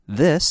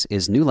This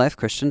is New Life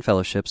Christian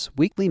Fellowship's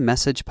weekly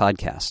message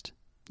podcast.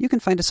 You can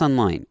find us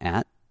online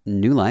at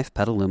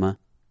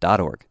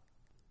newlifepetaluma.org.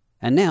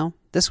 And now,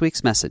 this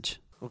week's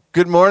message.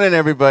 Good morning,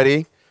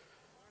 everybody.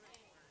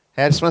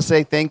 Hey, I just want to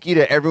say thank you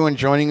to everyone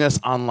joining us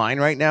online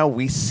right now.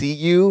 We see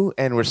you,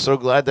 and we're so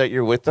glad that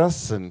you're with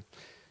us. And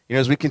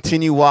as we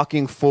continue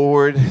walking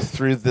forward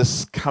through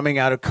this coming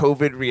out of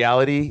COVID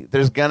reality,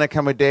 there's going to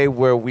come a day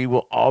where we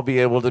will all be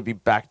able to be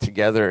back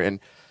together.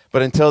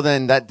 But until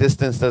then, that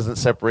distance doesn't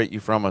separate you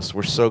from us.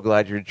 We're so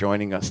glad you're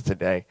joining us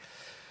today.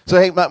 So,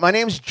 hey, my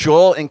name's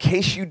Joel. In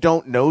case you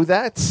don't know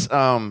that,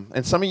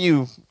 and some of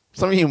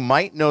you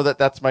might know that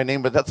that's my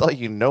name, but that's all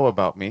you know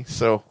about me.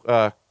 So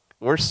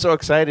we're so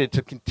excited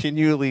to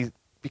continually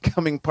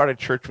becoming part of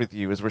church with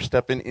you as we're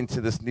stepping into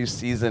this new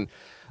season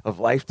of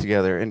life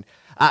together. And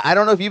I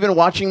don't know if you've been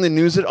watching the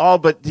news at all,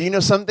 but do you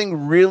know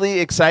something really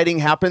exciting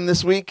happened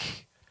this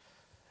week?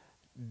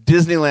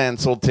 Disneyland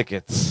sold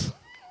tickets.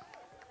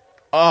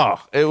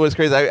 Oh, it was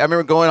crazy. I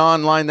remember going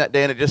online that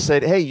day and it just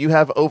said, hey, you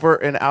have over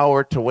an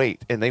hour to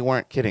wait. And they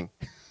weren't kidding.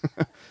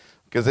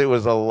 Because it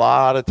was a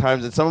lot of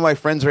times. And some of my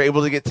friends were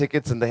able to get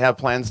tickets and they have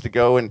plans to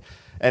go. And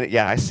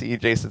yeah, I see you,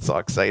 Jason, so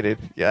excited.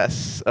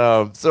 Yes.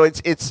 So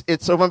it's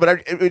so fun.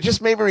 But it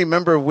just made me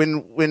remember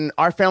when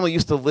our family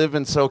used to live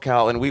in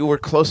SoCal and we were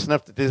close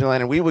enough to Disneyland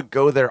and we would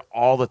go there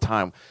all the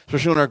time,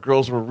 especially when our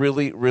girls were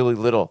really, really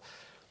little.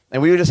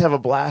 And we would just have a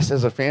blast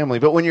as a family.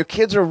 But when your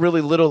kids are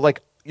really little,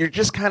 like, you're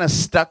just kind of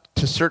stuck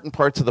to certain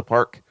parts of the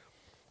park.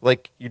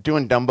 Like, you're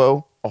doing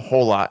Dumbo a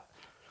whole lot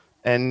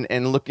and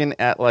looking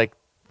at, like,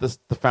 the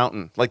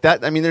fountain. Like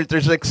that, I mean,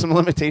 there's like some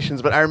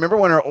limitations. But I remember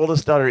when our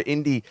oldest daughter,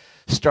 Indy,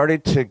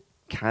 started to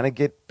kind of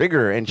get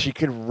bigger and she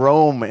could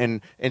roam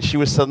and she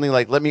was suddenly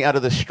like, let me out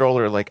of the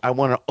stroller. Like, I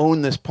want to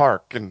own this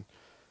park. And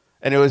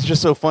it was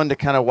just so fun to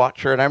kind of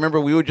watch her. And I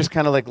remember we would just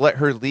kind of like let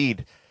her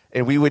lead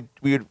and we would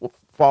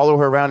follow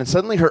her around, and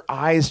suddenly her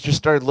eyes just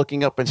started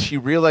looking up, and she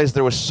realized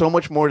there was so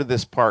much more to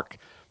this park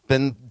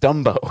than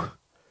Dumbo.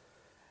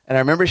 And I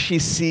remember she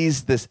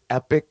sees this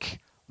epic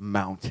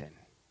mountain.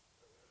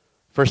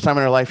 First time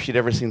in her life she'd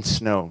ever seen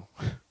snow.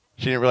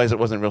 She didn't realize it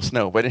wasn't real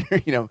snow, but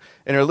in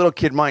her little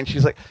kid mind,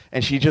 she's like,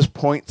 and she just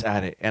points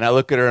at it, and I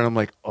look at her and I'm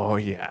like, oh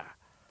yeah,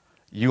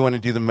 you want to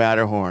do the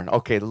Matterhorn?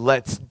 Okay,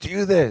 let's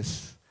do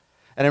this.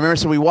 And I remember,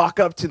 so we walk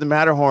up to the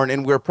Matterhorn,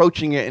 and we're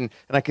approaching it, and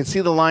I can see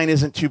the line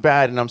isn't too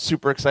bad, and I'm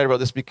super excited about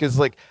this because,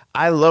 like,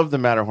 I love the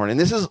Matterhorn. And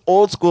this is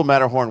old school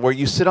Matterhorn, where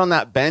you sit on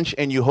that bench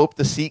and you hope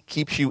the seat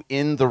keeps you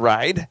in the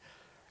ride.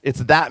 It's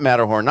that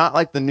Matterhorn, not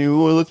like the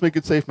new, let's make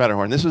it safe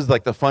Matterhorn. This was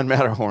like the fun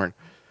Matterhorn.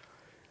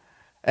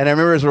 And I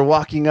remember as we're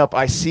walking up,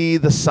 I see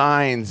the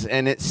signs,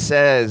 and it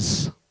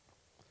says,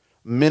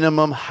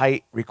 minimum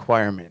height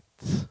requirement.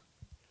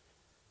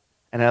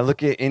 And I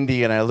look at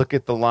Indy, and I look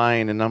at the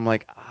line, and I'm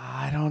like,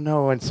 I don't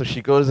know. And so she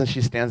goes and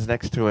she stands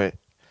next to it.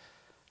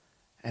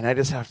 And I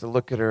just have to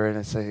look at her and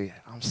I say,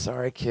 I'm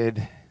sorry,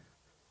 kid.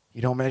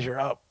 You don't measure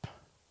up.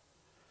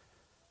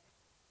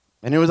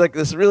 And it was like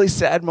this really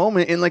sad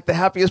moment in like the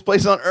happiest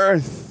place on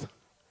earth.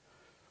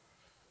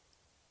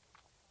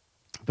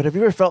 But have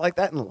you ever felt like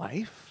that in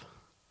life?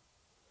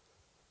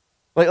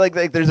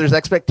 Like there's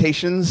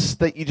expectations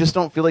that you just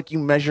don't feel like you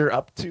measure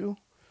up to?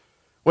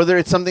 Whether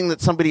it's something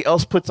that somebody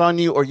else puts on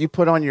you or you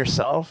put on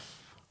yourself.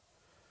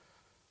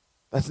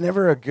 That's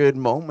never a good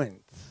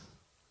moment.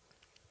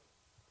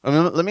 I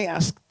mean, let me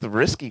ask the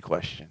risky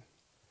question.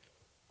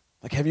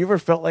 Like, have you ever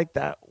felt like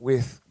that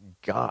with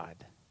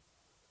God?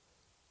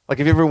 Like,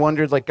 have you ever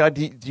wondered, like, God,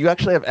 do you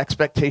actually have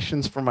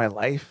expectations for my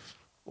life?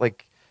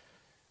 Like,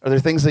 are there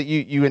things that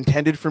you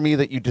intended for me,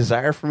 that you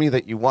desire for me,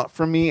 that you want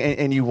from me?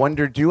 And you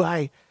wonder, do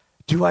I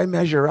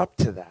measure up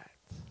to that?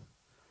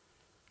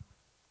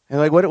 And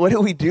like, what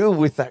do we do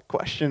with that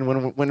question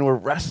when we're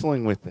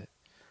wrestling with it?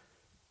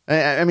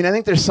 I mean, I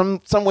think there's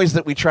some ways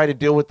that we try to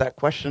deal with that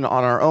question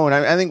on our own.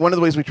 I think one of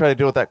the ways we try to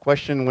deal with that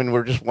question when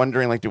we're just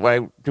wondering, like, do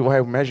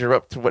I measure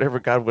up to whatever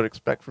God would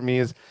expect from me,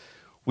 is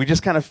we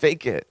just kind of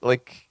fake it.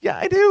 Like, yeah,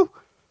 I do.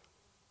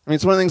 I mean,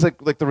 it's one of the things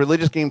like the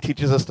religious game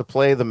teaches us to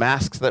play, the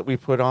masks that we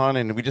put on,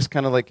 and we just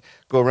kind of like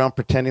go around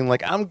pretending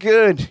like, I'm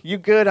good, you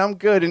good, I'm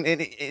good. And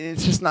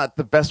it's just not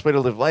the best way to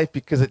live life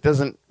because it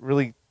doesn't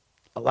really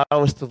allow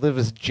us to live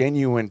as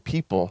genuine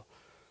people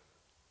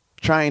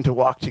trying to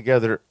walk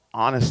together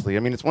honestly. I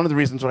mean, it's one of the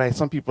reasons why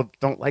some people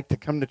don't like to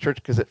come to church,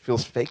 because it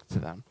feels fake to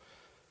them.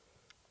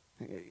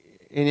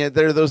 And yet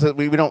there are those that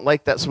we don't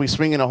like that, so we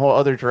swing in a whole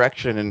other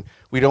direction, and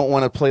we don't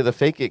want to play the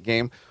fake it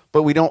game,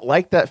 but we don't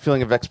like that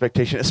feeling of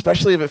expectation,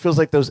 especially if it feels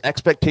like those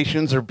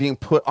expectations are being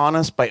put on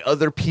us by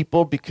other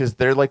people because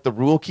they're like the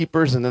rule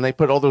keepers, and then they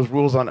put all those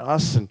rules on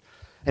us, and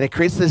it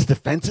creates this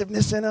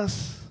defensiveness in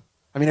us.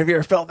 I mean, have you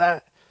ever felt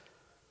that?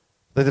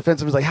 The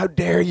defensive is like, how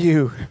dare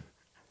you?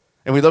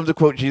 And we love to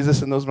quote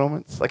Jesus in those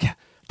moments, like,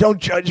 don't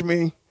judge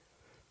me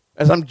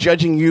as I'm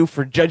judging you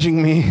for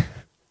judging me.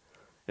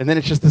 And then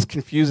it's just this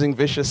confusing,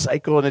 vicious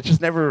cycle, and it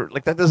just never,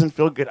 like, that doesn't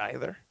feel good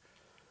either.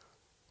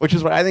 Which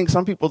is why I think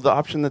some people, the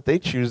option that they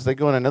choose, they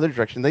go in another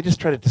direction. They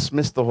just try to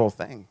dismiss the whole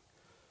thing.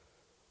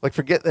 Like,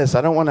 forget this.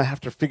 I don't want to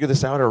have to figure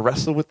this out or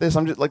wrestle with this.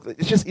 I'm just like,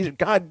 it's just,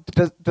 God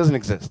doesn't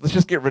exist. Let's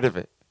just get rid of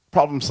it.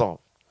 Problem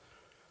solved.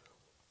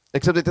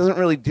 Except it doesn't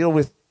really deal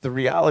with the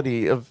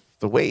reality of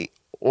the weight.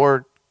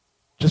 Or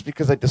just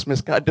because I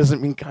dismiss God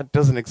doesn't mean God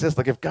doesn't exist.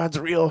 Like, if God's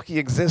real, he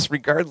exists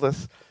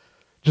regardless.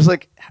 Just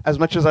like as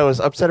much as I was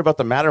upset about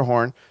the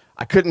Matterhorn,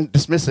 I couldn't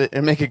dismiss it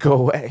and make it go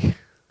away.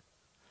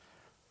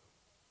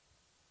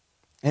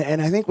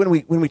 And I think when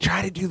we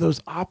try to do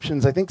those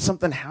options, I think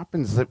something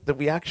happens that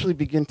we actually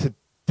begin to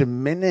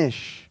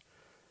diminish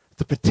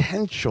the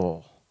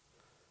potential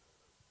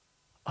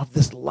of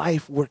this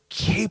life we're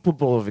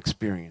capable of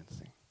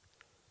experiencing.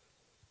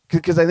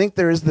 Because I think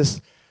there is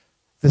this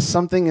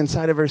something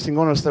inside of every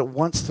single one of us that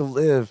wants to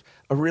live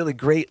a really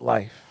great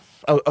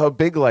life, a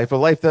big life, a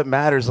life that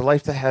matters, a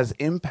life that has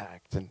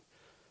impact. And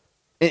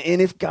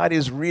if God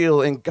is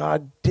real and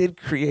God did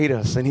create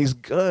us and he's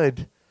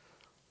good,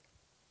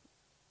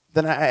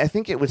 then I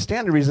think it would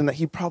stand to reason that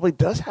he probably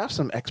does have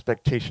some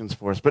expectations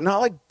for us, but not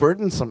like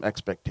burdensome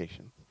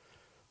expectations,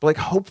 but like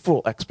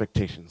hopeful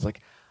expectations. Like,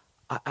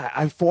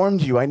 I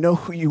formed you. I know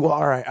who you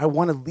are. I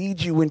want to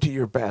lead you into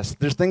your best.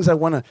 There's things I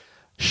want to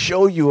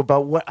show you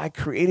about what I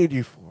created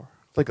you for.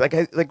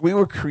 Like we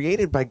were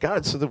created by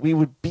God so that we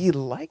would be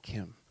like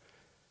him.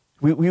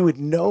 We would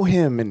know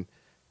him and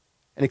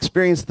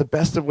experience the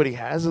best of what he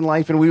has in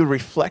life, and we would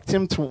reflect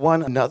him to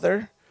one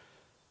another.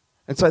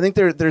 And so I think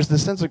there's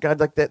this sense of God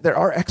like that. There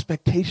are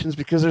expectations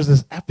because there's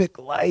this epic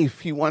life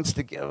he wants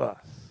to give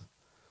us.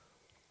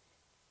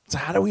 So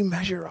how do we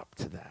measure up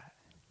to that?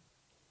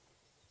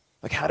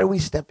 Like, how do we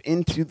step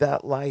into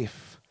that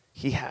life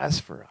he has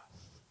for us?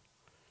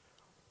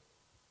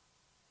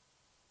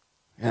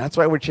 And that's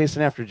why we're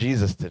chasing after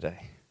Jesus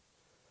today.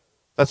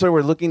 That's why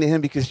we're looking to him,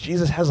 because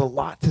Jesus has a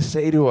lot to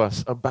say to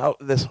us about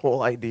this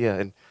whole idea.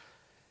 And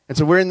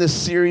so we're in this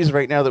series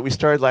right now that we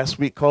started last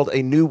week called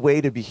A New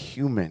Way to Be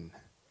Human.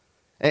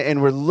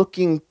 And we're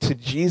looking to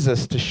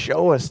Jesus to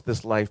show us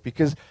this life,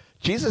 because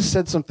Jesus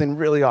said something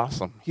really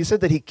awesome. He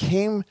said that he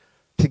came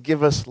to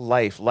give us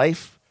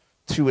life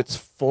to its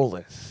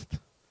fullest.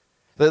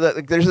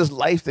 There's this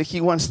life that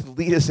he wants to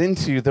lead us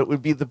into that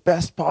would be the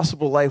best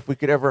possible life we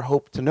could ever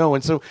hope to know.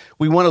 And so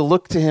we want to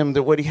look to him,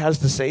 to what he has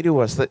to say to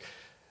us, that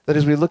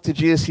as we look to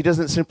Jesus, he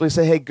doesn't simply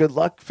say, hey, good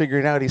luck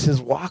figuring it out. He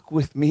says, walk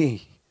with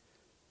me.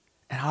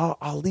 And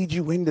I'll lead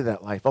you into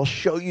that life. I'll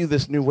show you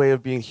this new way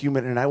of being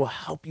human, and I will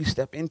help you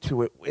step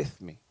into it with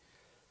me.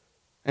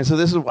 And so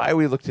this is why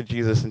we look to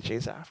Jesus and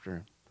chase after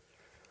him.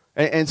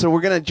 And so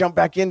we're going to jump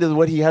back into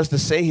what he has to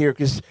say here,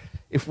 because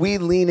if we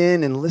lean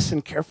in and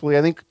listen carefully,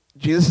 I think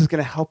Jesus is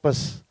going to help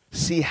us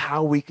see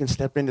how we can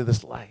step into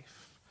this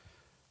life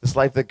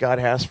that God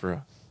has for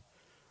us.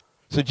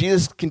 So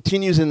Jesus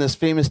continues in this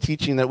famous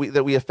teaching that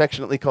we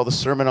affectionately call the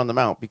Sermon on the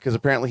Mount, because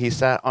apparently he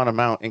sat on a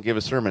mount and gave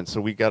a sermon,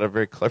 so we got a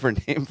very clever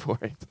name for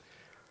it.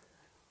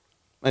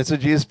 And so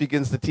Jesus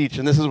begins to teach,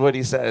 and this is what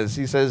he says.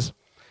 He says,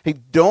 hey,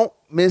 don't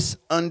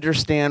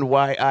misunderstand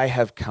why I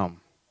have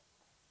come.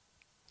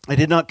 I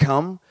did not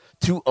come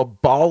to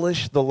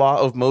abolish the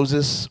law of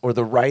Moses or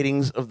the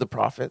writings of the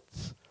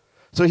prophets.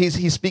 So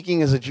he's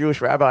speaking as a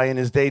Jewish rabbi in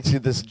his day to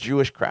this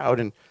Jewish crowd,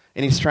 and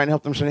he's trying to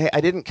help them say, hey, I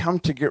didn't come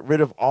to get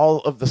rid of all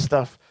of the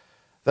stuff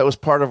that was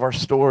part of our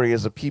story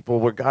as a people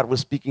where God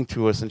was speaking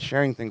to us and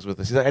sharing things with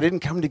us. He's like, I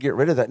didn't come to get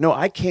rid of that. No,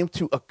 I came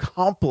to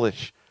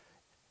accomplish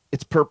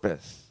its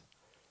purpose.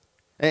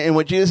 And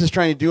what Jesus is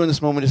trying to do in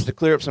this moment is to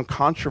clear up some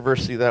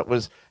controversy that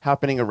was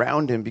happening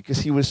around him, because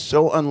he was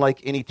so unlike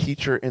any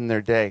teacher in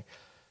their day,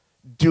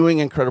 doing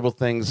incredible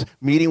things,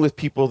 meeting with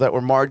people that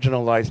were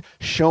marginalized,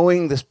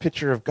 showing this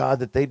picture of God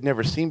that they'd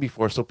never seen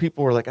before. So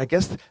people were like, I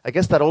guess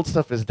that old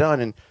stuff is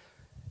done.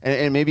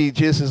 And maybe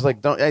Jesus is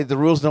like, the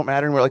rules don't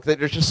matter. And we're like,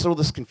 there's just so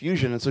this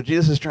confusion. And so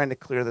Jesus is trying to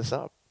clear this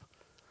up.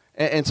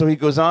 And so he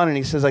goes on and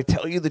he says, I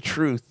tell you the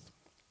truth,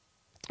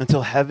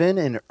 until heaven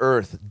and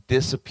earth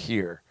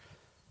disappear,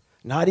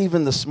 not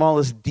even the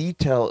smallest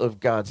detail of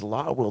God's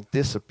law will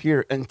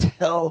disappear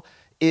until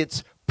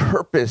its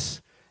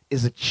purpose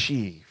is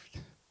achieved.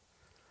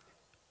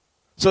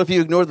 So if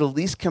you ignore the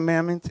least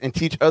commandment and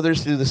teach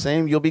others to do the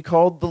same, you'll be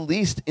called the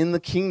least in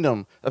the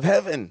kingdom of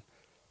heaven.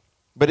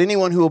 But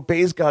anyone who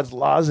obeys God's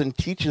laws and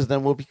teaches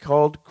them will be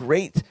called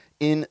great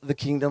in the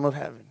kingdom of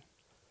heaven.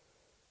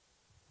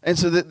 And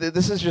so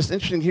this is just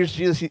interesting. Here's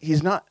Jesus.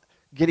 He's not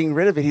getting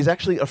rid of it. He's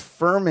actually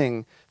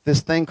affirming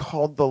this thing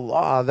called the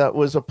law that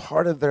was a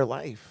part of their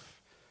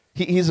life.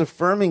 He's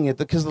affirming it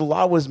because the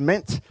law was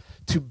meant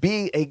to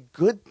be a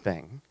good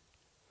thing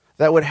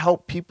that would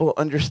help people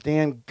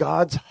understand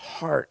God's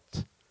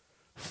heart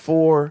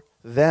for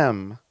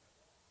them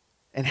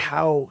and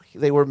how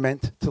they were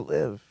meant to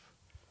live.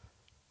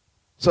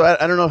 So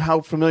I don't know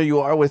how familiar you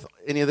are with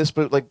any of this,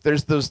 but like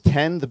there's those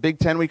 10, the big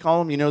 10 we call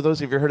them. You know those?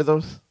 Have you heard of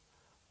those?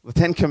 The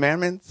 10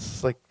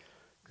 Commandments? Like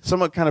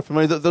somewhat kind of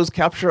familiar. Those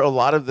capture a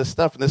lot of this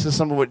stuff, and this is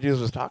some of what Jesus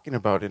was talking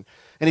about. And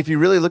if you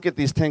really look at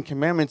these 10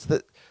 Commandments,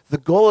 the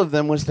goal of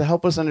them was to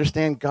help us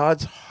understand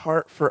God's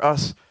heart for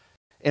us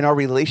in our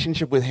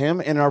relationship with him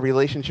and our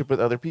relationship with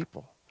other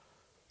people.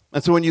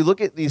 And so when you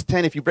look at these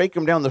 10, if you break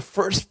them down, the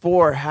first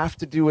 4 have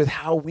to do with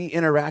how we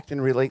interact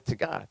and relate to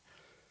God.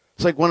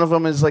 It's like one of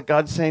them is like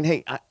God saying,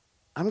 hey,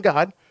 I'm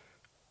God,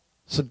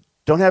 so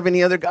don't have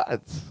any other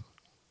gods.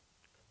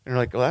 And you're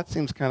like, well, that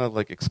seems kind of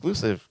like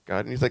exclusive,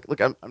 God. And he's like,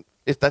 look,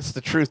 if that's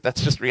the truth,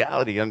 that's just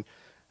reality. And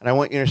I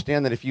want you to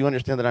understand that if you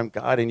understand that I'm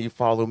God and you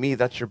follow me,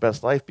 that's your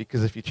best life,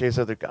 because if you chase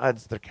other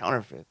gods, they're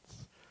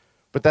counterfeits.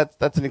 But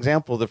that's an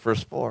example of the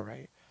first 4,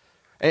 right?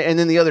 And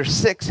then the other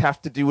 6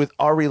 have to do with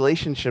our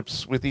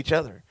relationships with each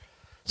other.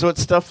 So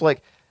it's stuff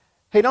like,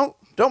 hey, don't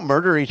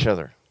murder each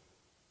other.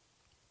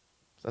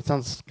 That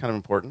sounds kind of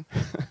important.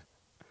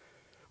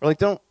 Or like,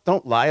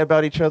 don't lie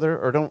about each other,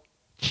 or don't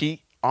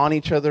cheat on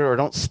each other, or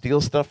don't steal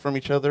stuff from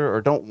each other,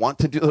 or don't want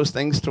to do those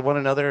things to one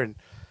another.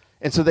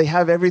 And so they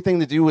have everything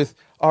to do with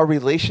our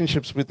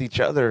relationships with each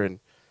other. And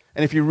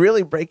if you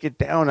really break it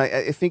down,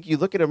 I think you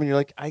look at them and you're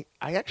like, I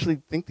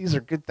actually think these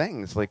are good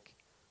things. Like,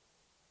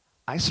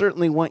 I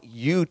certainly want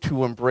you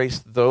to embrace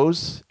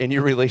those in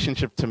your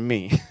relationship to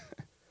me.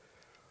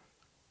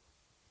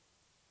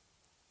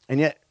 And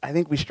yet, I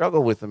think we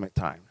struggle with them at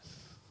times.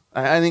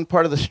 I think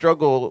part of the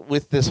struggle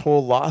with this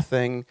whole law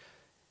thing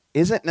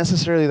isn't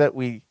necessarily that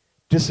we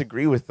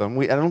disagree with them.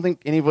 I don't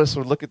think any of us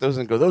would look at those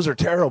and go, those are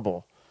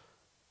terrible.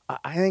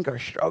 I think our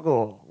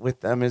struggle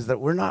with them is that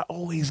we're not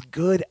always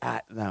good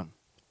at them.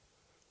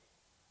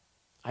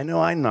 I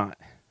know I'm not.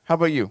 How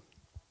about you?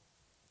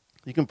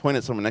 You can point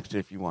at someone next to you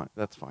if you want.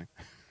 That's fine.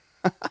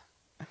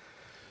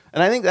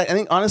 And I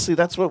think honestly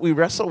that's what we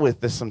wrestle with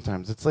this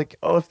sometimes. It's like,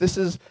 oh, if this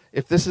is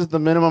the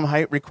minimum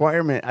height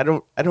requirement, I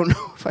don't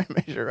know if I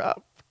measure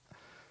up.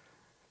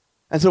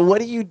 And so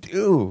what do you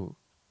do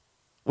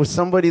with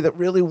somebody that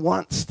really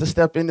wants to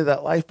step into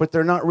that life, but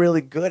they're not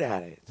really good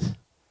at it?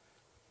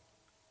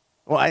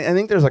 Well, I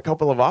think there's a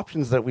couple of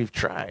options that we've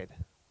tried.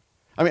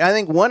 I mean, I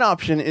think one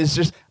option is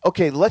just,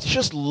 okay, let's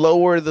just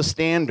lower the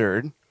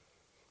standard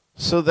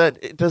so that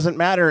it doesn't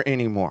matter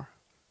anymore.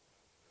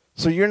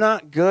 So you're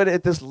not good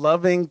at this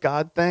loving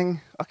God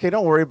thing? Okay,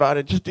 don't worry about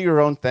it. Just do your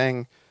own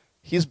thing.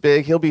 He's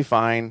big. He'll be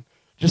fine.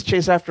 Just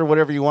chase after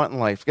whatever you want in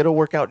life. It'll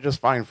work out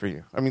just fine for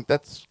you. I mean,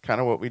 that's kind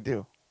of what we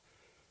do.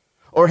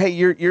 Or, hey,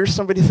 you're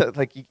somebody that,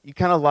 like, you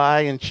kind of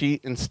lie and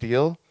cheat and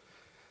steal.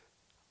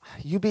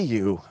 You be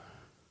you.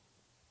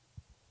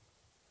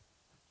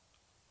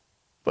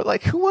 But,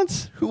 like, who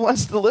wants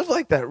to live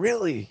like that,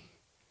 really?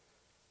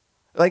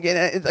 Like,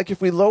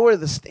 if we lower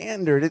the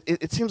standard,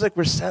 it seems like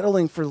we're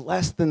settling for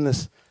less than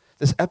this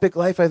epic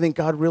life I think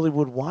God really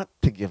would want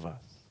to give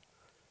us.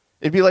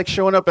 It'd be like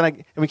showing up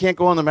and we can't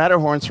go on the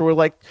Matterhorn, so we're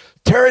like,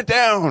 tear it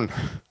down.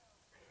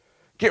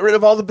 Get rid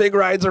of all the big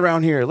rides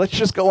around here. Let's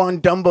just go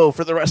on Dumbo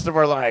for the rest of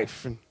our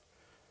life. And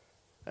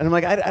I'm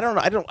like, I don't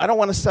know. I don't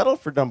want to settle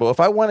for Dumbo. If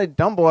I wanted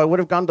Dumbo, I would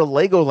have gone to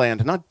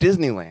Legoland, not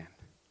Disneyland.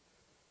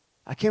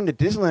 I came to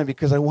Disneyland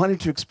because I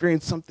wanted to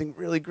experience something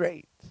really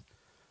great.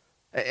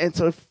 And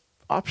so if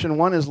option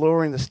 1 is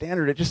lowering the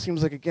standard, it just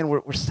seems like, again,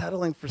 we're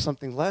settling for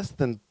something less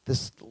than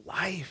this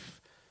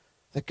life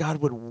that God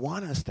would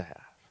want us to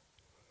have.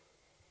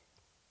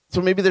 So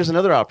maybe there's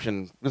another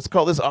option. Let's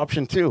call this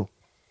option 2.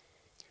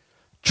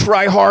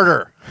 Try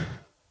harder.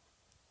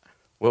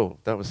 Whoa,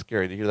 that was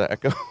scary. Did you hear that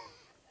echo?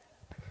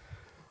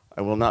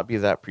 I will not be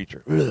that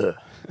preacher.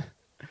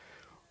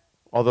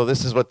 Although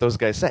this is what those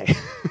guys say.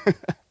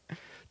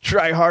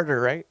 Try harder,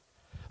 right?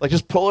 Like,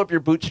 just pull up your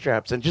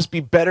bootstraps and just be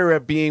better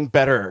at being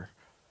better.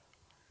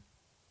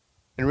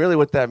 And really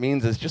what that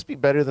means is just be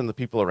better than the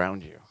people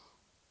around you.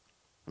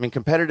 I mean,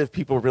 competitive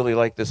people really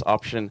like this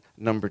option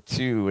number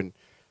 2.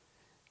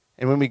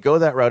 And when we go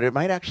that route, it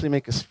might actually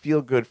make us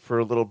feel good for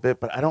a little bit,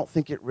 but I don't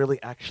think it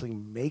really actually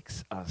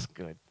makes us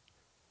good.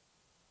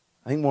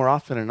 I think more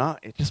often than not,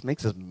 it just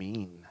makes us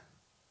mean.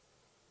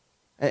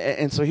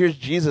 And so here's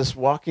Jesus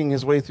walking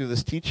his way through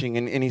this teaching,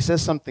 and he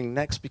says something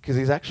next because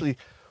he's actually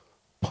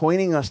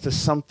pointing us to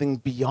something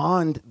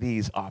beyond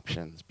these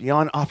options,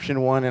 beyond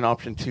option 1 and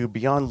option 2,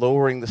 beyond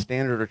lowering the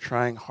standard or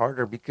trying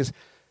harder, because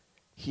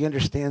he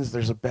understands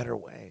there's a better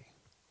way.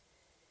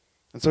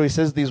 And so he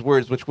says these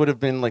words, which would have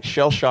been like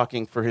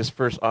shell-shocking for his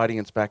first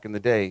audience back in the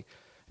day. And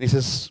he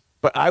says,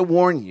 but I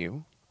warn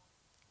you,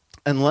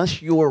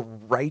 unless your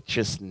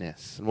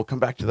righteousness, and we'll come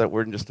back to that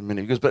word in just a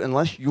minute. He goes, but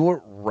unless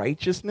your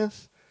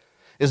righteousness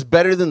is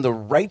better than the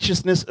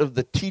righteousness of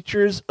the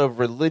teachers of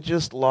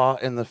religious law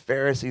and the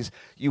Pharisees,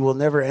 you will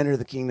never enter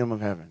the kingdom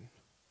of heaven.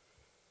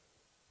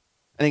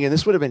 And again,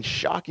 this would have been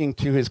shocking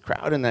to his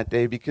crowd in that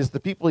day, because the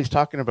people he's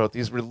talking about,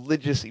 these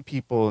religious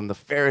people and the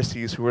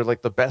Pharisees who were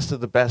like the best of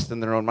the best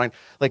in their own mind,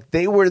 like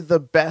they were the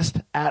best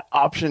at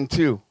option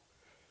 2.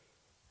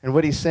 And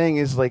what he's saying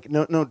is like,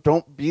 no,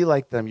 don't be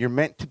like them. You're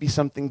meant to be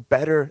something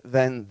better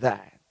than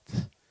that.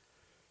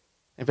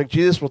 In fact,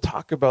 Jesus will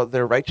talk about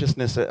their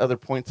righteousness at other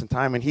points in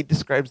time, and he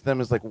describes them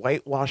as like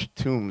whitewashed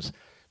tombs.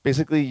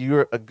 Basically,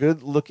 you're a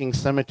good-looking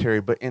cemetery,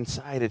 but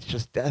inside it's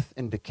just death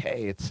and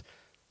decay.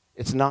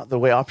 It's not the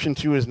way. Option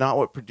 2 is not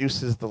what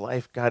produces the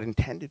life God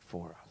intended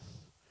for us.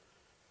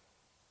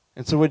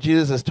 And so what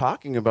Jesus is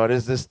talking about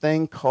is this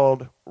thing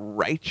called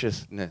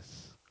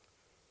righteousness.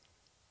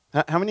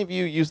 How many of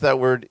you use that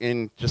word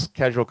in just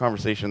casual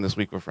conversation this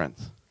week with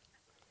friends?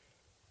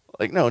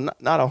 Like, no,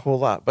 not a whole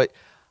lot. But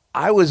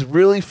I was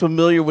really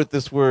familiar with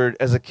this word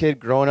as a kid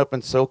growing up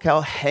in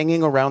SoCal,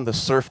 hanging around the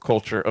surf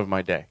culture of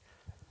my day.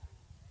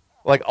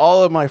 Like,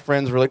 all of my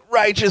friends were like,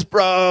 righteous,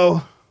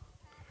 bro.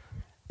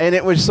 And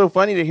it was so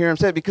funny to hear him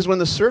say it, because when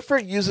the surfer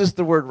uses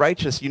the word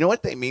righteous, you know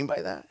what they mean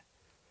by that?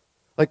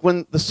 Like,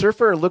 when the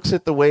surfer looks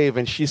at the wave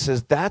and she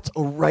says, that's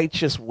a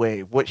righteous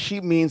wave, what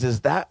she means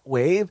is that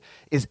wave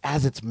is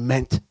as it's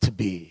meant to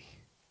be.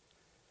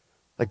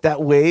 Like,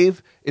 that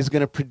wave is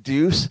going to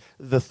produce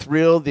the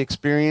thrill, the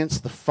experience,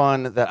 the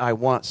fun that I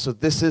want. So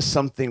this is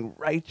something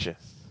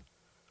righteous.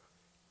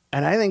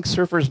 And I think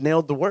surfers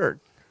nailed the word.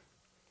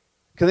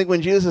 Because I think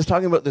when Jesus is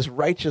talking about this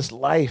righteous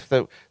life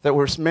that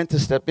we're meant to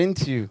step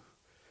into,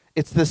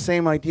 it's the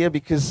same idea,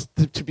 because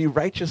to be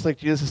righteous, like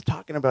Jesus is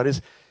talking about,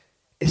 is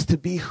to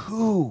be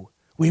who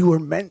we were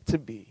meant to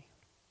be.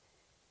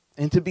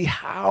 And to be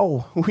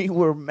how we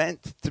were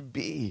meant to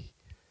be.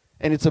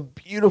 And it's a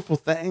beautiful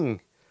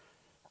thing.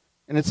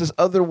 And it's this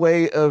other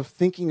way of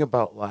thinking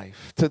about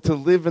life, to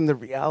live in the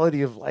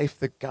reality of life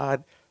that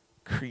God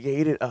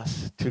created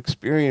us to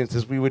experience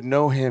as we would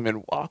know him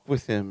and walk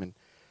with him.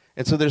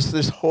 And so there's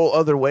this whole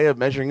other way of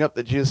measuring up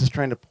that Jesus is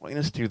trying to point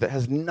us to that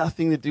has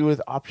nothing to do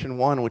with option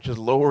one, which is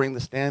lowering the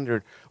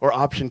standard, or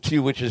option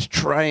two, which is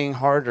trying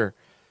harder.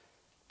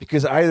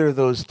 Because either of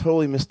those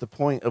totally miss the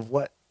point of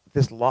what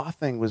this law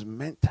thing was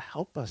meant to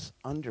help us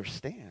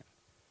understand.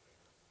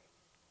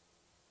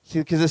 See,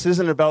 because this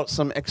isn't about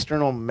some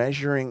external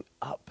measuring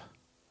up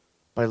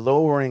by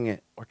lowering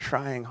it or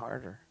trying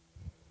harder.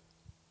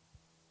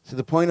 So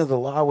the point of the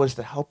law was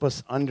to help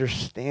us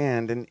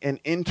understand an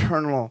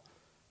internal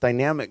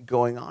dynamic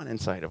going on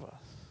inside of us.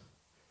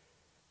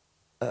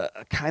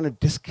 A kind of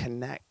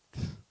disconnect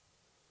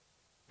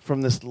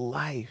from this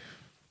life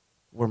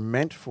we're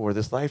meant for,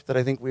 this life that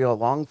I think we all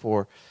long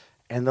for,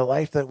 and the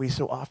life that we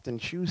so often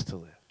choose to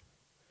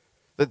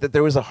live. That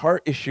there was a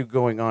heart issue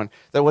going on,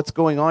 that what's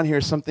going on here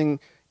is something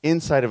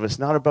inside of us,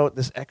 not about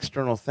this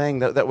external thing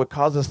that would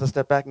cause us to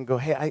step back and go,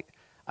 hey,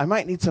 I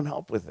might need some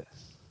help with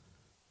this.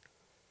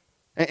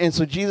 And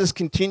so Jesus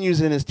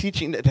continues in his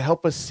teaching to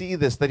help us see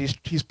this, that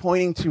he's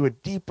pointing to a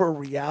deeper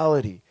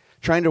reality,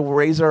 trying to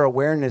raise our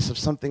awareness of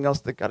something else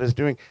that God is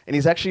doing. And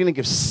he's actually going to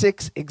give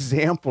 6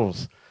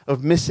 examples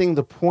of missing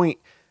the point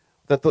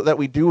that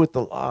we do with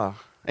the law.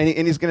 And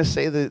he's going to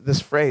say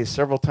this phrase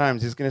several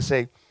times. He's going to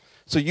say,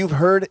 so you've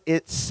heard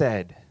it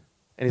said.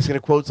 And he's going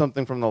to quote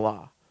something from the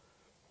law.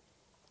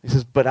 He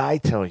says, but I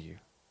tell you.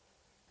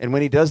 And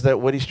when he does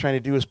that, what he's trying to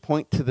do is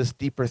point to this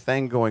deeper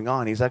thing going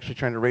on. He's actually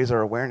trying to raise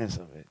our awareness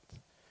of it.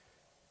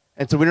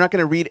 And so we're not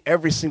going to read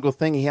every single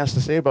thing he has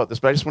to say about this,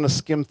 but I just want to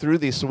skim through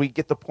these so we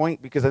get the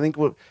point, because I think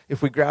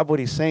if we grab what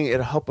he's saying,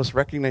 it'll help us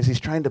recognize he's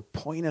trying to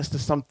point us to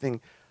something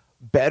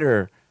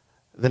better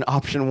than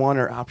option one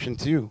or option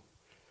two.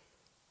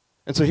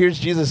 And so here's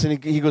Jesus,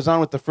 and he goes on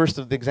with the first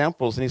of the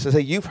examples, and he says,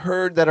 hey, you've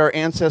heard that our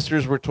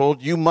ancestors were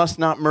told, you must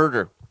not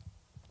murder.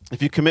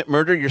 If you commit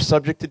murder, you're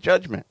subject to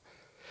judgment.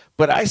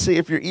 But I say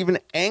if you're even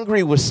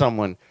angry with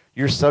someone,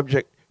 you're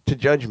subject to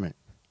judgment.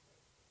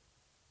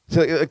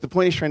 So like the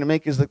point he's trying to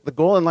make is that the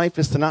goal in life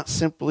is to not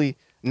simply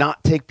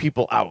not take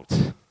people out.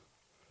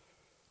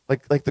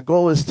 Like the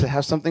goal is to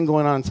have something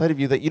going on inside of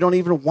you that you don't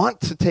even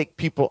want to take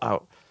people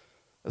out,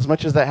 as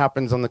much as that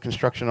happens on the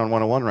construction on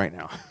 101 right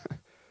now.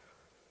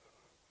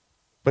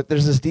 But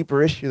there's this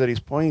deeper issue that he's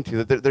pointing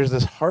to, that there's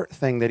this heart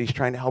thing that he's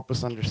trying to help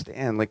us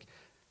understand. Like,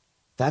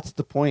 that's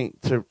the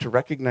point, to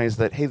recognize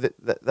that, hey,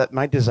 that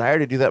my desire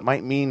to do that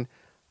might mean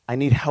I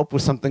need help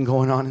with something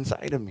going on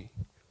inside of me.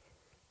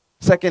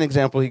 Second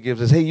example he gives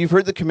is, hey, you've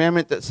heard the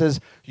commandment that says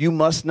you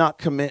must not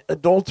commit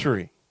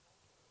adultery.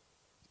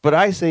 But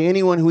I say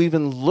anyone who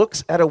even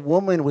looks at a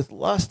woman with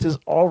lust has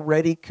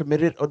already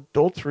committed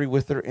adultery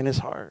with her in his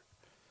heart.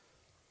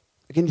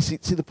 Again, you see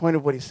the point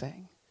of what he's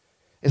saying?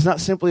 It's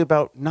not simply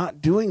about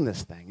not doing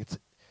this thing.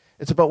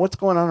 It's about what's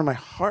going on in my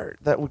heart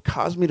that would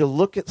cause me to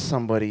look at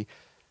somebody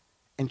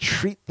and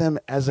treat them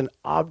as an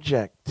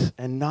object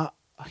and not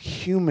a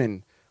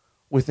human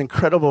with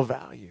incredible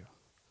value.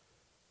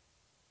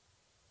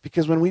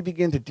 Because when we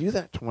begin to do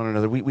that to one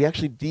another, we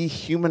actually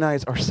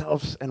dehumanize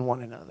ourselves and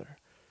one another.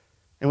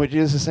 And what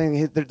Jesus is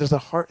saying, there's a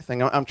heart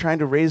thing. I'm trying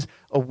to raise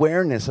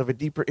awareness of a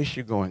deeper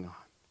issue going on.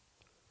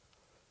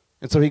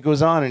 And so he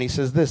goes on and he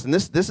says this, and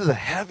this is a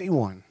heavy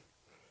one.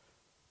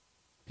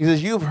 He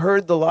says, you've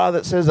heard the law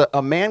that says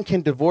a man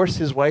can divorce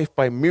his wife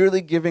by merely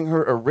giving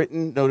her a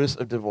written notice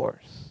of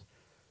divorce.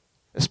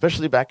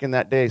 Especially back in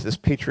that day, this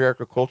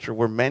patriarchal culture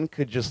where men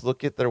could just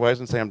look at their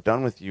wives and say, I'm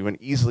done with you,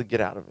 and easily get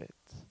out of it.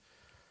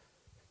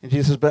 And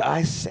Jesus says, but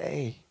I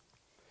say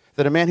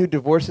that a man who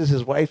divorces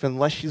his wife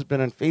unless she's been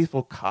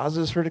unfaithful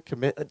causes her to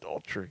commit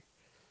adultery.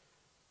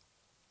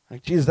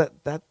 Like, Jesus,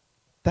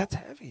 that's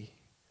heavy.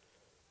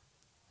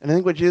 And I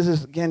think what Jesus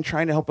is, again,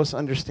 trying to help us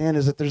understand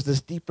is that there's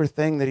this deeper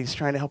thing that he's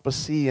trying to help us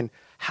see in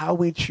how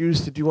we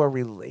choose to do our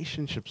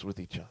relationships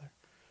with each other.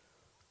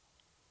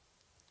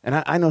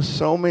 And I know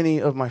so many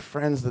of my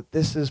friends that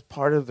this is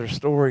part of their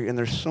story, and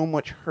there's so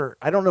much hurt.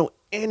 I don't know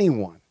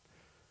anyone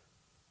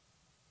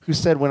who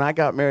said, when I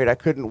got married, I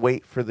couldn't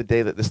wait for the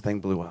day that this thing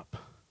blew up.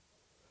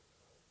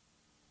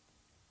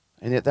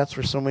 And yet that's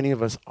where so many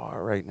of us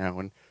are right now.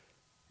 And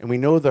we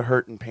know the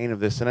hurt and pain of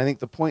this. And I think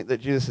the point that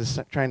Jesus is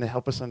trying to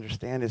help us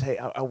understand is, hey,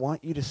 I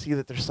want you to see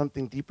that there's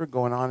something deeper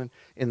going on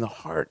in the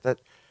heart that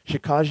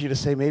should cause you to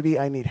say, maybe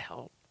I need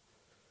help.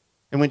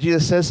 And when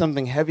Jesus says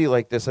something heavy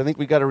like this, I think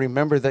we got to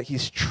remember that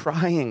he's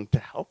trying to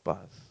help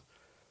us.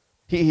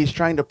 He's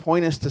trying to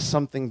point us to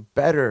something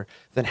better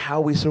than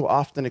how we so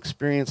often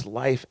experience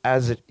life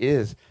as it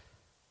is.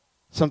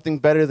 Something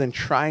better than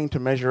trying to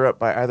measure up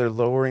by either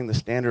lowering the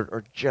standard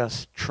or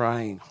just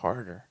trying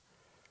harder.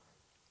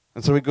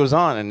 And so he goes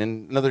on, and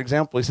in another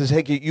example, he says,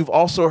 hey, you've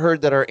also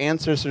heard that our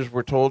ancestors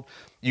were told,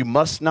 you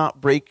must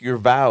not break your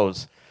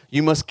vows.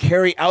 You must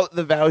carry out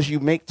the vows you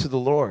make to the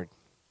Lord.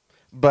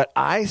 But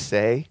I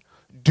say,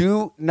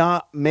 do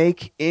not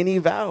make any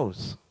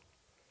vows.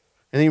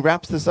 And he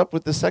wraps this up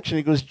with this section.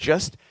 He goes,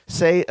 just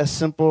say a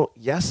simple,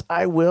 yes,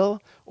 I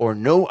will, or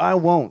no, I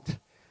won't.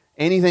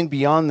 Anything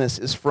beyond this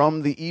is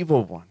from the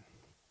evil one.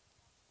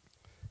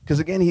 Because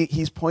again,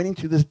 he's pointing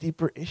to this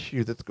deeper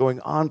issue that's going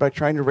on by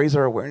trying to raise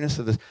our awareness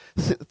of this.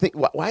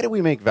 Why do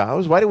we make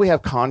vows? Why do we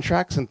have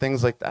contracts and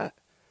things like that?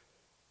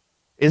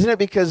 Isn't it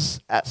because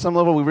at some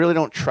level we really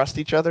don't trust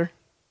each other?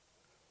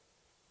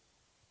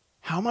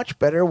 How much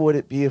better would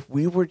it be if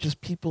we were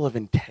just people of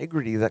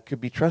integrity that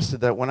could be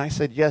trusted, that when I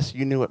said yes,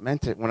 you knew it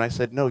meant it. When I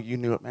said no, you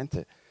knew it meant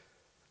it.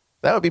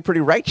 That would be pretty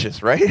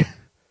righteous, right?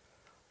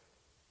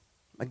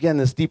 Again,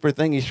 this deeper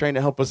thing he's trying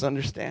to help us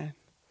understand.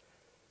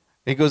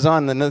 He goes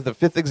on, the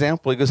fifth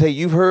example, he goes, hey,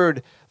 you've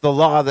heard the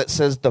law that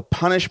says the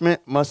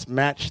punishment must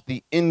match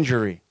the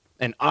injury,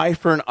 an eye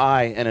for an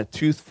eye and a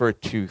tooth for a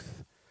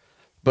tooth.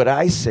 But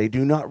I say,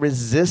 do not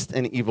resist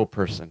an evil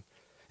person.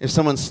 If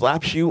someone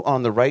slaps you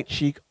on the right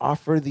cheek,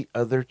 offer the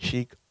other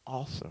cheek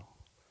also.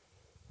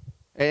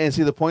 And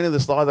see, the point of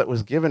this law that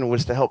was given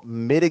was to help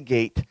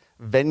mitigate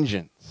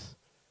vengeance.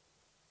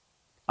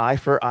 Eye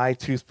for eye,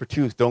 tooth for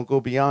tooth. Don't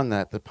go beyond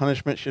that. The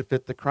punishment should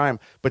fit the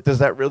crime. But does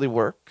that really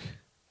work?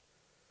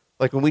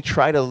 Like when we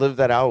try to live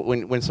that out,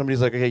 when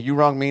somebody's like, okay, you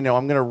wrong me, no,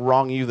 I'm going to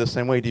wrong you the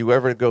same way. Do you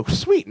ever go,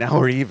 sweet, now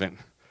we're even?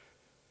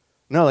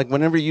 No, like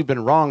whenever you've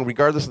been wrong,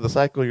 regardless of the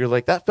cycle, you're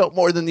like, that felt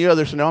more than the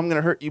other, so now I'm going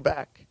to hurt you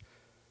back.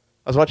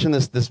 I was watching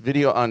this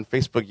video on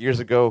Facebook years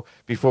ago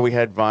before we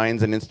had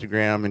Vines and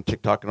Instagram and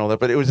TikTok and all that,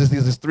 but it was just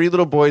these three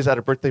little boys at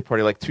a birthday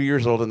party, like 2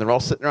 years old, and they're all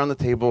sitting around the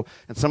table,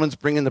 and someone's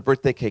bringing the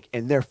birthday cake,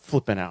 and they're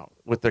flipping out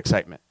with their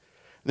excitement.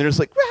 And they're just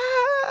like,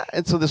 ah!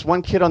 And so this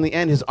one kid on the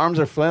end, his arms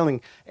are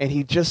flailing, and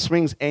he just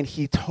swings, and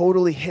he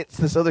totally hits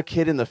this other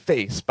kid in the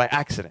face by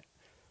accident.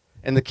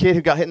 And the kid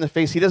who got hit in the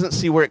face, he doesn't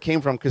see where it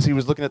came from because he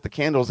was looking at the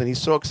candles, and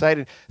he's so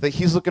excited that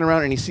he's looking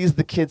around and he sees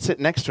the kid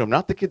sitting next to him,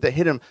 not the kid that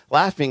hit him,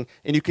 laughing,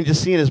 and you can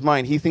just see in his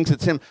mind, he thinks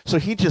it's him. So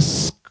he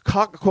just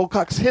cold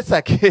cocks hits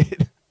that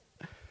kid.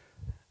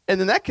 And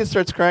then that kid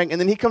starts crying, and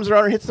then he comes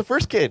around and hits the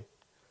first kid.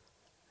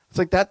 It's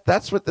like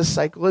that's what this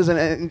cycle is.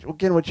 And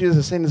again, what Jesus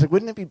is saying is like,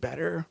 wouldn't it be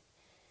better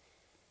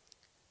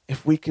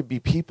if we could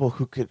be people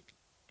who could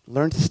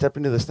learn to step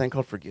into this thing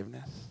called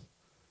forgiveness?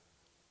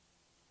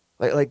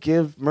 Like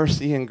give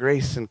mercy and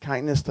grace and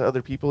kindness to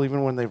other people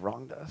even when they've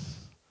wronged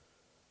us.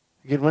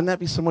 Again, wouldn't that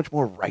be so much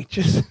more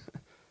righteous?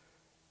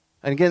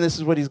 And again, this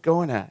is what he's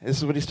going at. This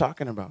is what he's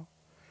talking about.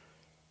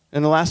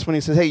 And the last one,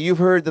 he says, hey, you've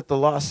heard that the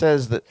law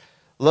says that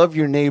love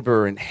your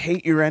neighbor and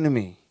hate your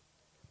enemy.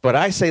 But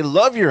I say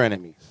love your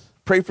enemies.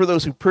 Pray for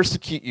those who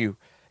persecute you.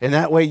 And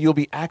that way you'll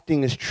be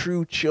acting as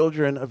true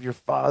children of your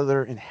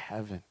Father in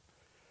heaven.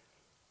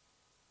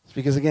 It's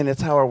because, again,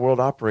 it's how our world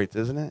operates,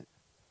 isn't it?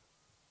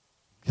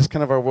 Just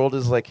kind of our world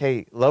is like,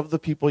 hey, love the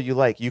people you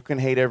like. You can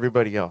hate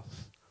everybody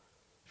else.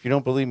 If you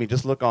don't believe me,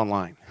 just look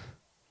online.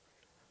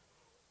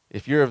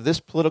 If you're of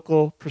this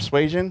political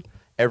persuasion,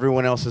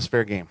 everyone else is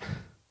fair game.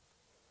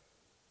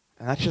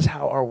 And that's just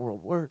how our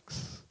world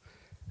works.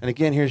 And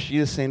again, here's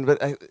Jesus saying,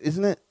 but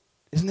isn't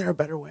there a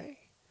better way?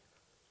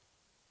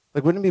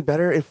 Like, wouldn't it be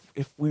better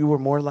if we were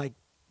more like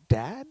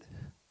Dad?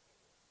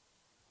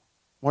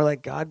 More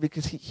like God,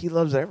 because he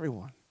loves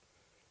everyone.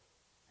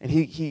 And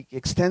he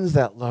extends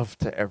that love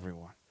to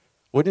everyone.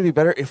 Wouldn't it be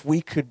better if we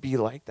could be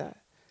like that?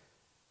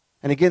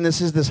 And again, this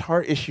is this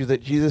heart issue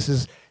that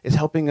Jesus is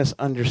helping us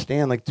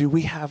understand. Like, do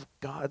we have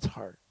God's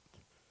heart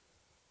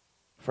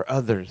for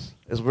others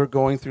as we're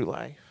going through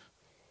life?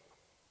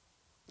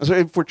 And so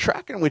if we're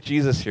tracking with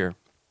Jesus here,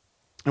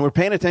 and we're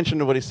paying attention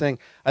to what he's saying,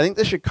 I think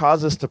this should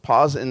cause us to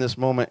pause in this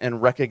moment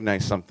and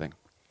recognize something.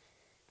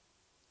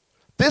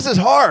 This is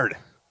hard.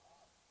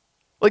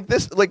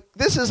 This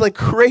is like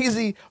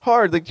crazy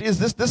hard. Like,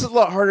 Jesus, this is a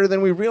lot harder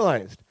than we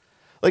realized.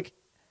 Like,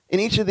 in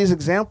each of these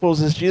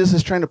examples, as Jesus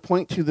is trying to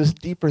point to this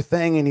deeper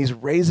thing and he's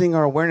raising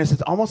our awareness,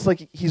 it's almost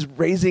like he's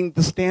raising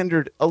the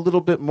standard a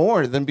little bit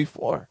more than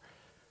before.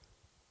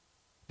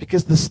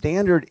 Because the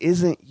standard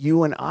isn't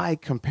you and I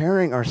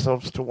comparing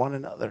ourselves to one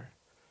another.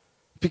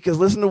 Because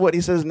listen to what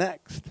he says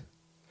next.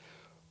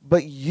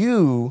 But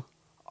you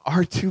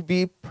are to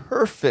be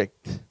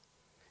perfect,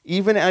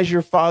 even as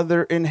your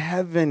Father in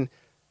heaven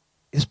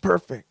is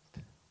perfect.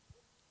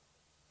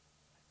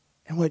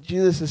 And what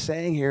Jesus is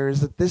saying here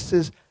is that this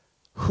is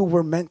who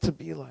we're meant to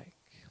be like.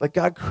 Like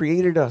God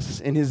created us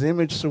in his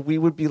image so we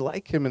would be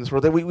like him in this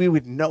world, that we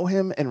would know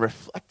him and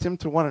reflect him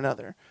to one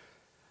another.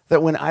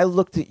 That when I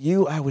looked at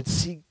you, I would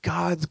see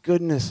God's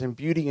goodness and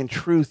beauty and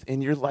truth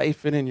in your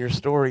life and in your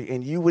story,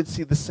 and you would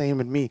see the same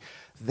in me.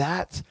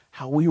 That's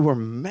how we were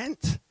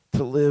meant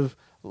to live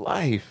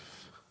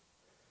life.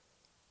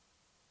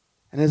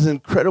 And as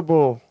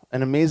incredible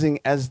and amazing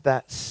as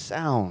that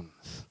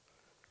sounds,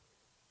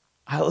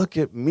 I look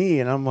at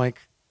me and I'm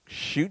like,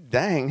 shoot,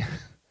 dang,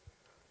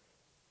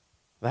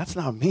 that's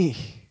not me.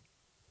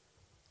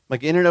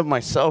 Like in and of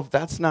myself,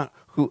 that's not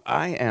who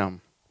I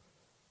am.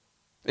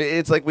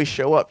 It's like we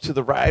show up to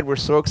the ride, we're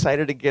so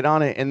excited to get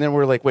on it, and then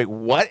we're like, wait,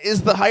 what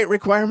is the height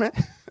requirement?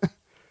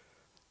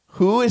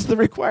 Who is the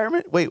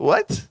requirement? Wait,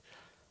 what?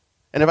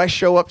 And if I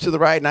show up to the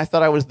ride and I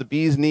thought I was the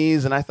bee's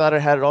knees and I thought I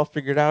had it all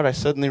figured out, I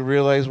suddenly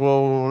realized,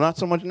 well, not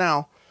so much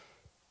now.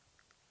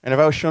 And if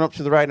I was showing up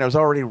to the ride and I was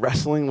already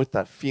wrestling with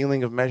that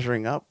feeling of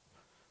measuring up,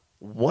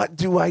 what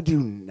do I do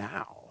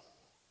now?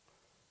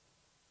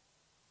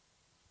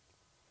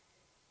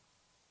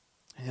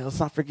 And let's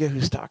not forget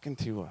who's talking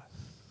to us.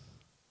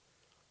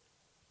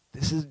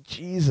 This is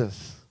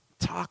Jesus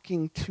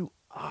talking to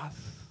us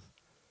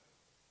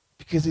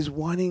because he's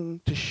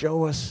wanting to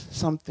show us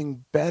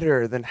something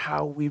better than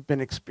how we've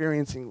been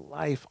experiencing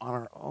life on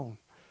our own.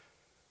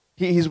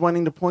 He's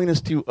wanting to point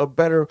us to a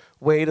better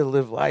way to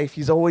live life.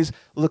 He's always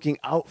looking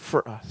out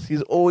for us.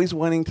 He's always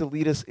wanting to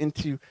lead us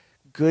into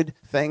good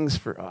things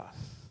for us.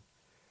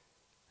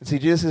 And see,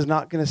 Jesus is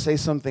not going to say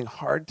something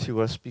hard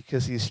to us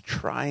because he's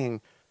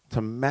trying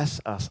to mess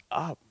us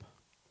up.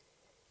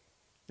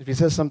 If he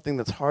says something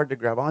that's hard to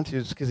grab onto,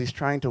 it's because he's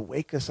trying to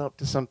wake us up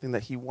to something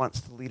that he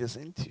wants to lead us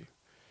into.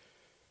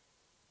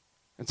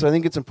 And so I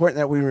think it's important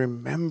that we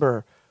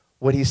remember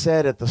what he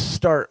said at the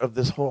start of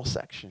this whole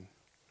section.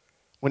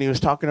 When he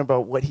was talking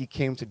about what he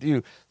came to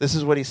do, this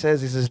is what he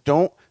says. He says,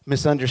 don't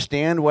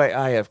misunderstand why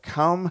I have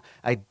come.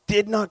 I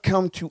did not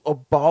come to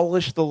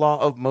abolish the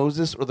law of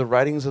Moses or the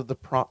writings of the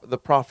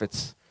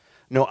prophets.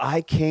 No,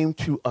 I came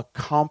to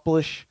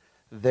accomplish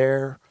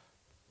their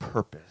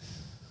purpose.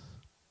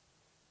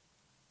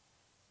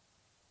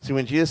 See,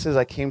 when Jesus says,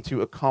 I came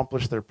to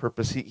accomplish their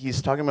purpose,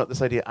 he's talking about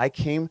this idea. I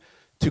came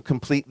to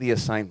complete the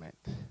assignment.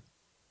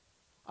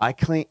 I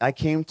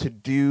came to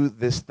do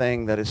this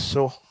thing that is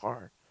so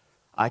hard.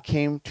 I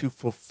came to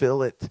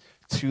fulfill it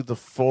to the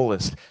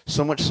fullest,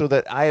 so much so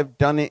that I have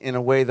done it in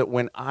a way that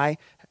when I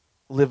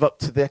live up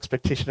to the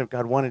expectation of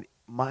God wanted,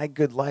 my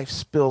good life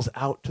spills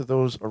out to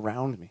those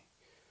around me.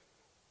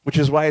 Which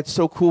is why it's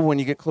so cool when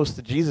you get close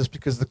to Jesus,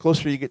 because the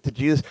closer you get to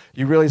Jesus,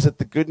 you realize that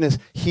the goodness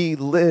he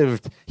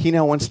lived, he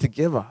now wants to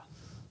give us.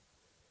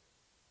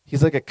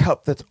 He's like a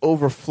cup that's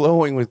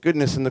overflowing with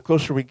goodness, and the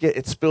closer we get,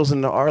 it spills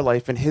into our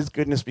life, and his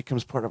goodness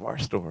becomes part of our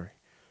story.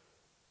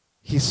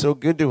 He's so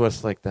good to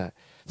us like that.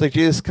 It's like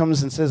Jesus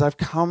comes and says, I've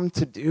come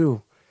to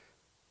do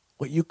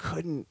what you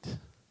couldn't,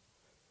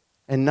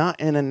 and not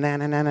in a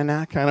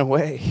na-na-na-na-na kind of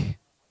way.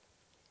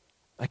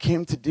 I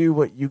came to do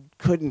what you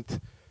couldn't,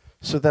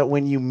 so that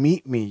when you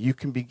meet me, you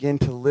can begin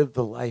to live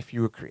the life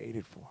you were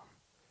created for.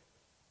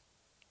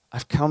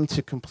 I've come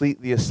to complete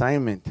the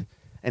assignment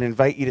and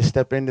invite you to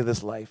step into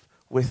this life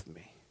with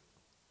me.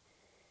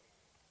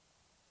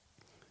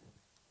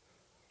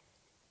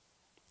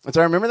 And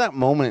so I remember that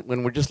moment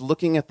when we're just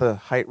looking at the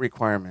height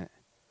requirement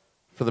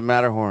for the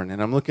Matterhorn,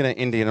 and I'm looking at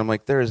Indy, and I'm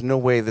like, there is no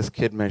way this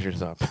kid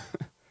measures up.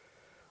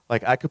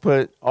 Like, I could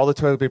put all the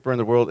toilet paper in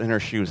the world in her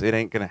shoes. It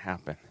ain't going to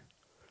happen.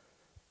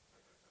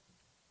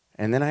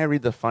 And then I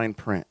read the fine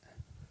print.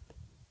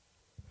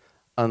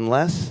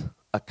 Unless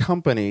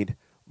accompanied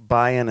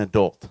by an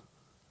adult.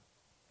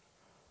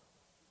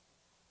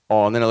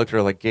 Oh, and then I looked at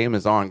her like, game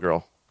is on,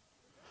 girl.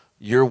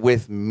 You're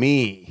with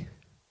me.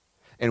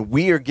 And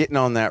we are getting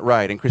on that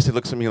ride. And Christy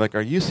looks at me like,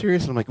 are you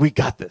serious? And I'm like, we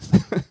got this.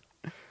 And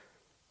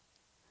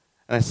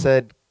I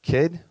said,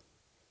 kid,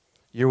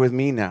 you're with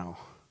me now.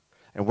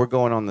 And we're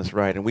going on this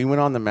ride. And we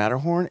went on the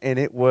Matterhorn, and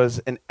it was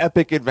an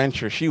epic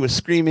adventure. She was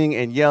screaming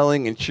and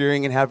yelling and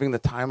cheering and having the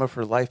time of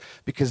her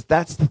life because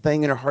that's the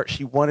thing in her heart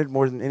she wanted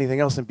more than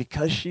anything else. And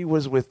because she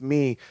was with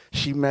me,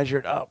 she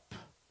measured up.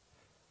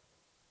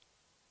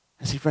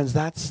 And see, friends,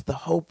 that's the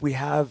hope we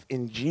have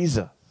in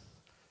Jesus.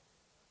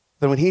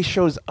 That when he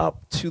shows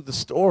up to the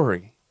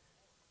story,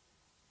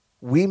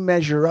 we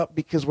measure up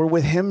because we're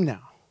with him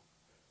now.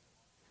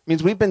 It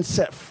means we've been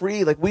set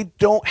free. Like, we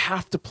don't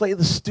have to play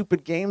the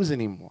stupid games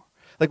anymore.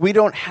 Like, we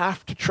don't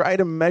have to try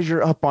to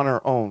measure up on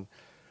our own.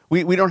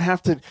 We don't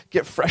have to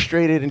get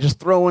frustrated and just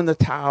throw in the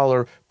towel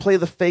or play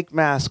the fake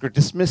mask or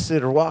dismiss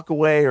it or walk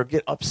away or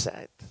get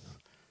upset.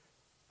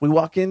 We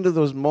walk into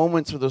those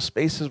moments or those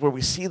spaces where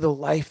we see the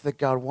life that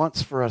God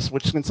wants for us,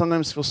 which can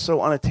sometimes feel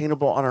so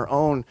unattainable on our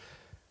own.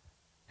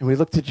 And we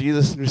look to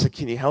Jesus and we say,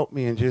 can you help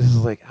me? And Jesus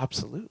is like,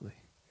 absolutely.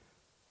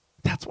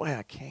 That's why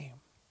I came.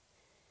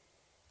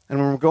 And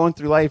when we're going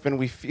through life and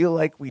we feel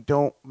like we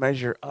don't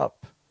measure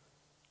up,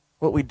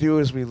 what we do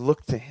is we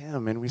look to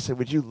him and we say,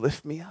 would you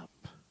lift me up?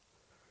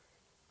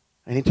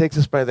 And he takes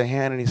us by the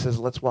hand and he says,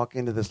 let's walk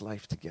into this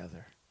life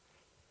together.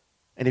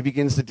 And he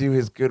begins to do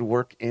his good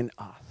work in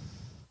us.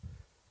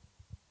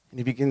 And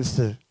he begins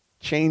to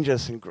change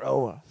us and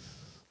grow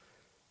us.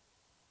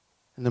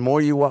 And the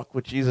more you walk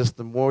with Jesus,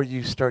 the more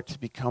you start to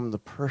become the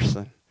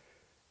person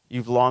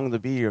you've longed to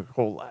be your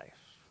whole life.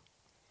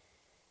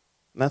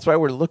 And that's why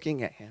we're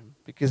looking at him,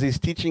 because he's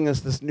teaching us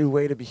this new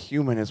way to be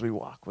human as we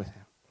walk with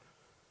him.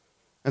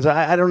 And so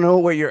I don't know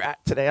where you're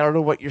at today. I don't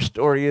know what your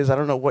story is. I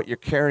don't know what you're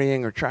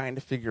carrying or trying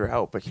to figure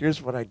out. But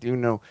here's what I do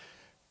know.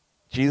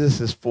 Jesus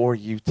is for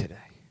you today.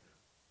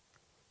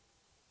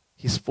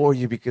 He's for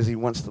you because he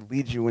wants to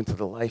lead you into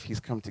the life he's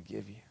come to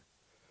give you.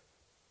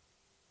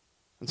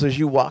 And so as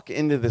you walk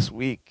into this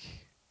week,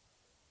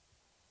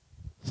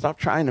 stop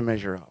trying to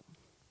measure up.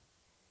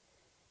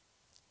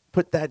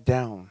 Put that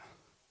down.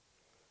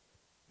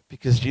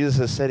 Because Jesus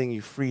is setting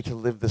you free to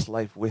live this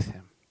life with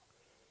him.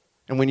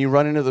 And when you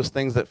run into those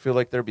things that feel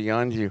like they're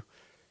beyond you,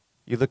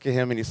 you look at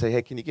him and you say,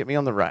 hey, can you get me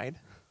on the ride?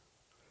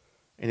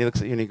 And he looks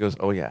at you and he goes,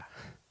 oh yeah,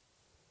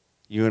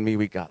 you and me,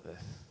 we got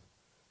this.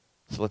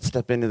 So let's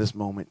step into this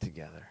moment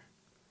together.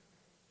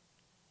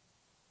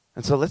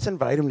 And so let's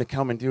invite him to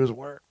come and do his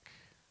work.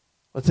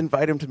 Let's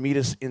invite him to meet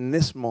us in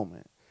this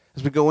moment.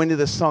 As we go into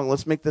this song,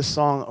 let's make this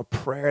song a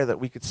prayer that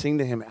we could sing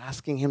to him,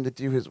 asking him to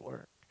do his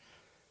work.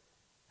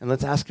 And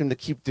let's ask him to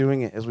keep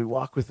doing it as we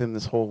walk with him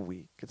this whole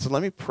week. And so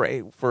let me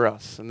pray for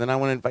us. And then I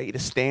want to invite you to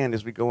stand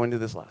as we go into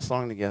this last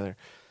song together.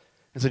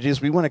 And so Jesus,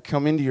 we want to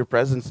come into your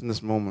presence in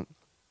this moment.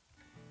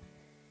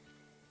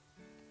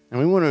 And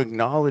we want to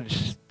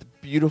acknowledge the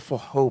beautiful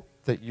hope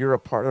that you're a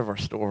part of our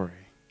story.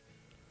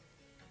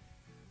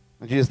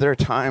 And Jesus, there are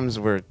times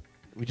where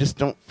we just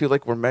don't feel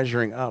like we're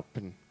measuring up.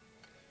 And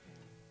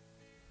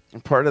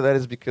part of that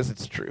is because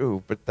it's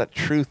true. But that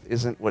truth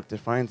isn't what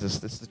defines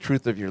us. It's the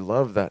truth of your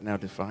love that now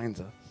defines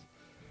us.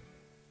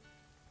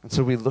 And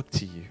so we look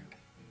to you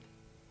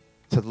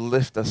to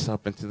lift us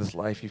up into this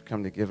life you've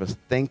come to give us.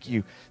 Thank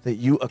you that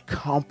you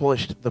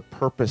accomplished the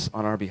purpose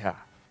on our behalf.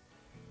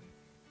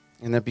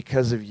 And that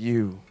because of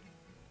you,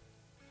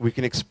 we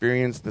can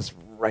experience this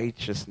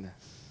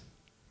righteousness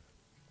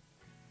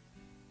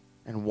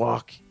and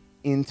walk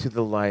into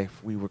the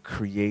life we were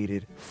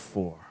created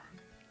for.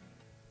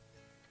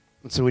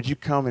 And so would you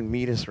come and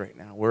meet us right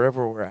now,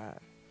 wherever we're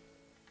at?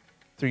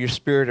 Through your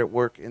Spirit at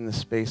work in the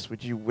space,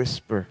 would you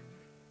whisper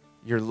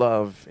your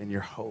love and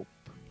your hope?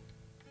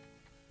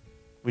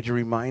 Would you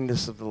remind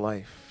us of the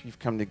life you've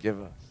come to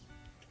give us?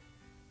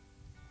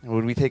 And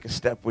would we take a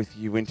step with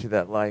you into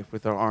that life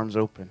with our arms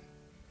open?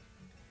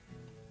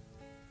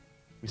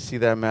 We see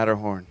that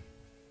Matterhorn.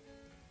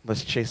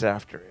 Let's chase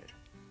after it,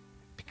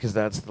 because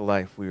that's the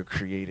life we were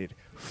created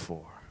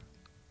for.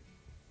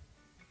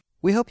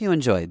 We hope you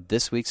enjoyed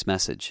this week's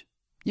message.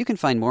 You can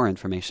find more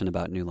information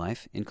about New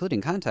Life,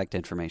 including contact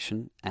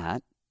information,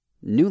 at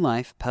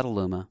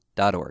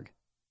newlifepetaluma.org.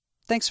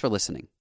 Thanks for listening.